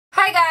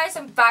Hi guys,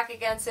 I'm back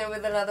again today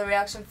with another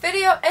reaction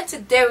video, and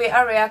today we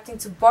are reacting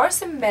to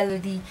Bars and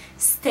Melody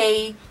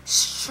Stay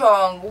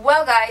Strong.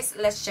 Well guys,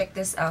 let's check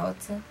this out.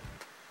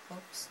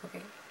 Oops,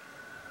 okay.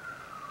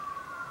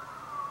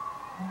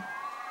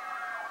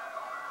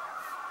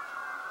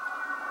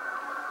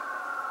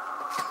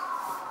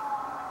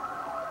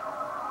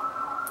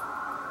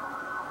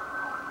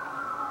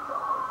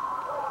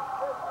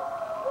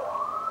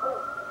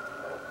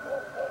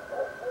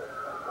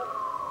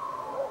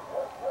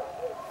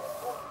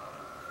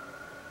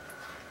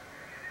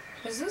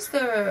 Is this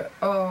their...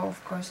 oh,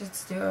 of course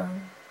it's their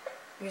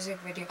music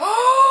video.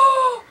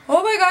 Oh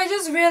my god, I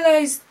just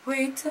realized.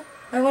 Wait,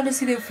 I want to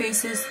see their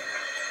faces.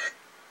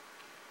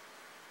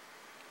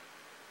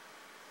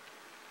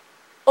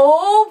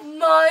 Oh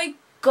my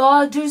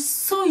god, they're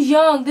so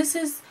young. This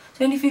is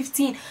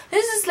 2015.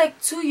 This is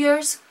like 2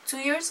 years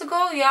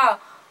ago. Yeah,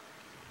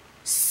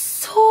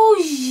 so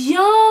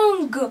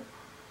young.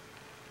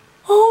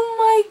 Oh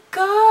my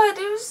god,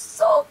 they're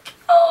so cute.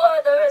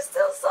 They're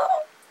still so...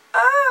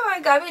 oh my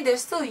god, I mean they're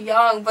still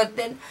young, but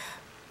then...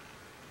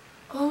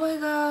 oh my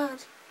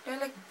god, they're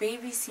like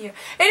babies here.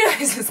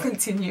 Anyways, let's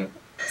continue.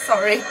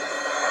 Sorry. Oh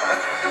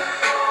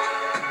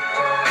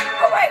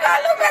my god,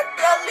 look at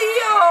the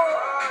Leo.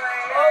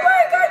 Oh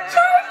my god,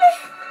 Charlie.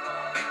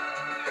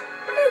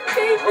 They're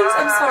babies.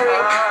 I'm sorry.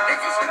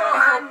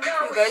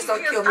 You guys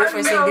don't kill me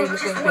for saying they're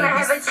little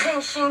babies.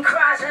 Attention,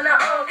 cries on her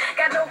own.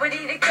 Got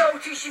nobody to go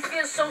to. She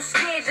feels so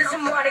scared,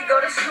 doesn't want to go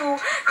to school.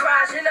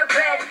 Cries in her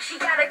bed. She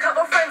got a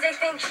couple friends, they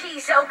think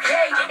she's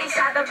okay.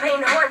 Inside the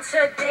pain haunts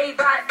her day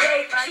by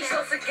day. She's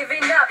close to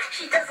giving up.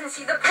 She doesn't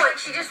see the point.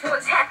 She just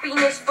wants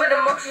happiness, but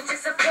emotions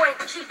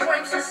disappoint. She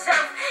blames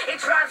herself. It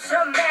drives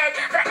her mad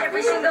for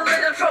every single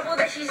little trouble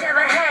that she's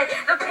ever had.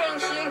 The pain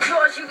she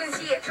endures, you can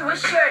see it through her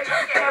shirt,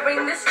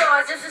 bearing the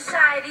scars of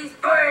society's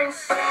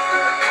burns.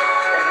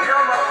 No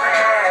more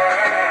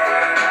pain,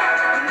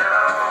 no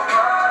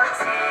more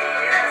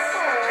tears.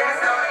 There's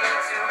no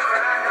need to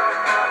cry no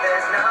more.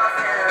 There's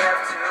nothing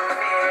left to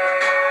fear.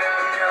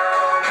 No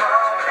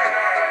more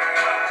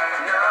pain,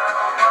 no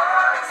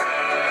more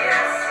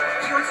tears.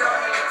 You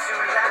don't need to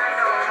lie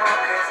no more,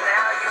 'cause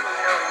now you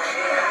know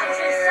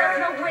it.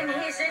 No one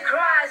hears her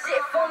cries.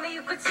 If only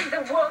you could see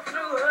the world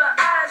through her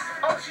eyes.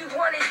 All she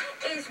wanted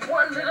is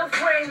one little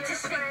friend to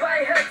stick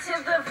by her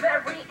till the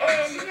very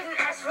end. She didn't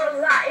ask for a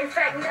lot, in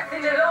fact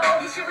nothing at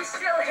all. Yeah, she was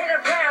still hit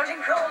around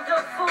and called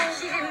a fool.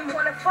 She didn't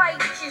want to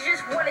fight, she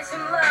just wanted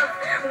some love.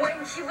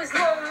 When she was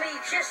lonely,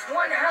 just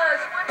one hug.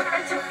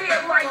 And to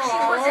feel like she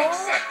was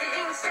accepted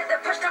instead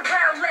of pushed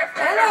around, left.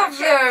 I love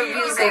their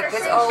music.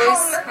 It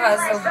always has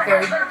a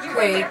very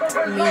great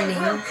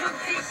meaning.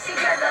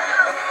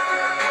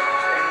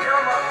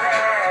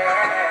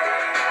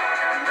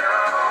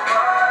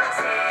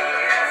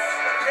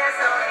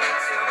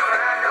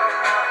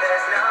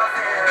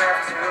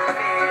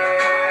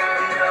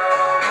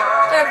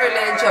 I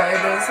really enjoy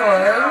this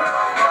one.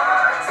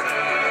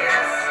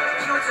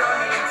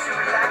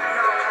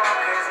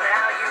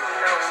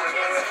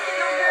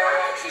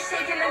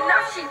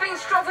 She's been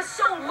strong for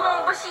so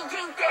long, but she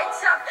ain't that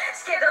tough.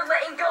 Scared of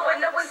letting go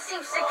and no one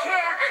seems to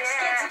care.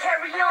 Scared to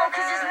carry on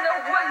cause there's no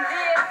one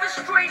there. A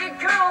frustrated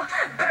girl,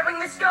 bearing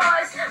the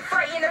scars,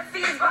 fighting her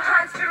fears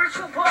behind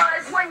spiritual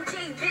bars. One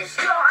day this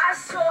girl, I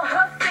saw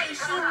her face.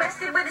 She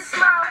messed it with a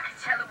smile, I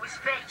could tell it was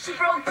fake. She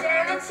broke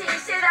down and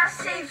tears, said I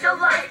saved her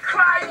life.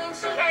 Crying,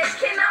 she asked,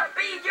 can I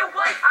be your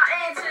wife?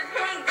 I answered,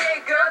 hey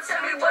there girl,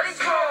 tell me what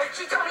is wrong.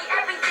 She told me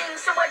everything,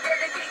 so I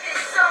dedicate this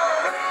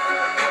song.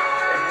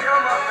 No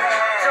more pain.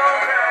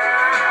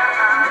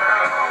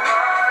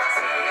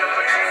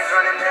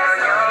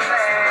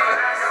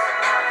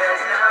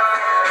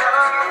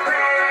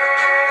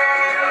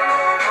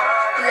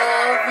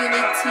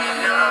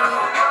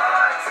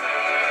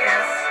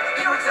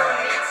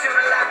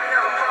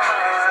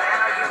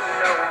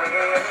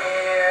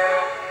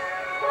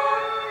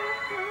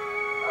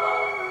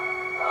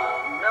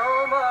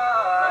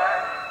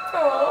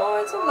 Oh,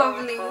 it's so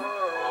lovely.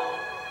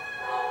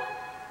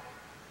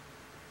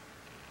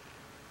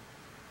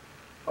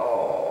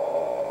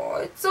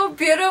 Oh, it's so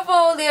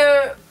beautiful.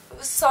 Their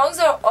songs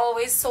are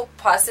always so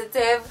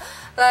positive.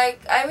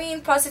 Like, I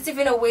mean positive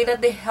in a way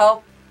that they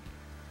help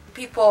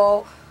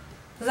people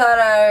that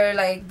are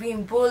like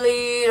being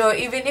bullied, or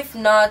even if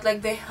not,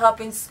 like they help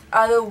in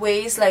other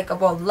ways, like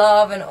about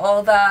love and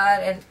all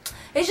that. And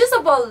it's just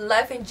about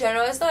life in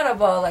general. It's not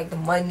about like the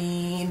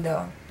money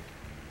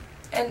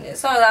and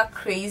it's not that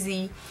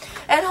crazy.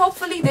 And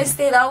hopefully they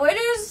stay that way.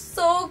 They're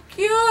so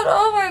cute.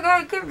 Oh my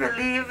god, I can't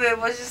believe it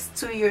was just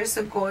 2 years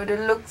ago. They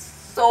look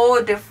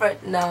so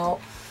different now.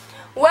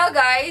 Well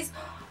guys,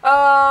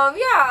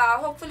 yeah,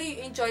 hopefully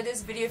you enjoyed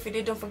this video. If you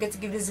did, don't forget to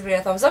give this video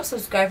a thumbs up,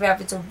 subscribe if you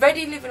haven't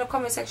already, leave in a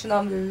comment section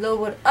down below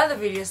what other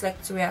videos like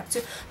to react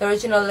to. The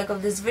original link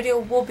of this video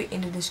will be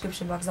in the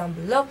description box down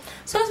below,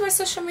 so as my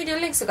social media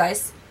links. So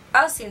guys,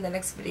 I'll see you in the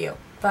next video.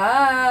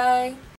 Bye.